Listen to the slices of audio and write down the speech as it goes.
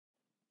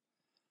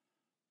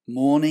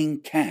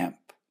Morning Camp.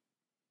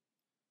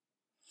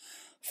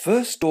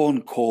 First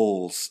dawn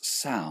calls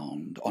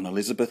sound on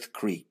Elizabeth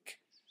Creek.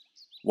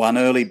 One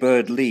early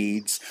bird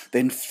leads,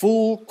 then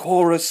full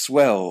chorus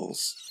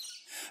swells.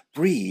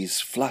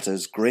 Breeze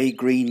flutters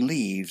grey-green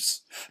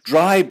leaves,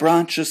 dry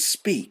branches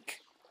speak,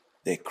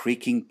 their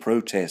creaking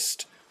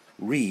protest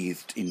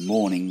wreathed in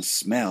morning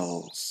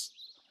smells.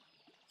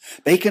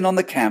 Bacon on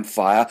the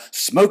campfire,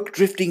 smoke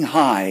drifting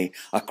high,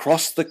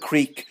 across the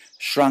creek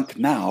shrunk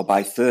now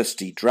by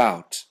thirsty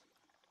drought.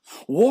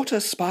 Water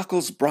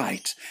sparkles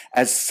bright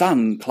as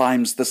sun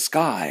climbs the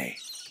sky.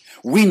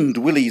 Wind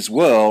willies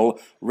whirl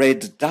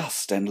red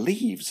dust and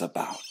leaves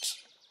about.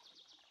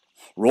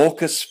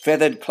 Raucous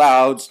feathered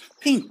clouds,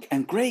 pink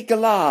and grey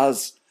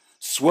galahs,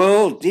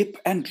 swirl, dip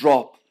and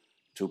drop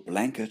to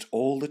blanket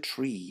all the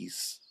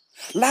trees.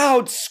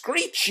 Loud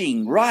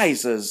screeching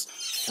rises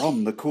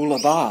from the cooler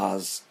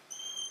bars,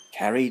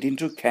 carried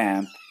into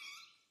camp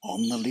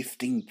on the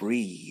lifting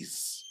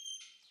breeze.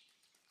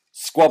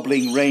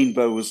 Squabbling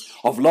rainbows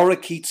of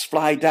lorikeets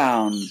fly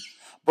down,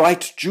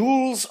 bright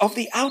jewels of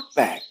the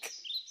outback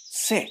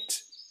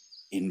set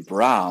in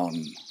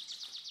brown.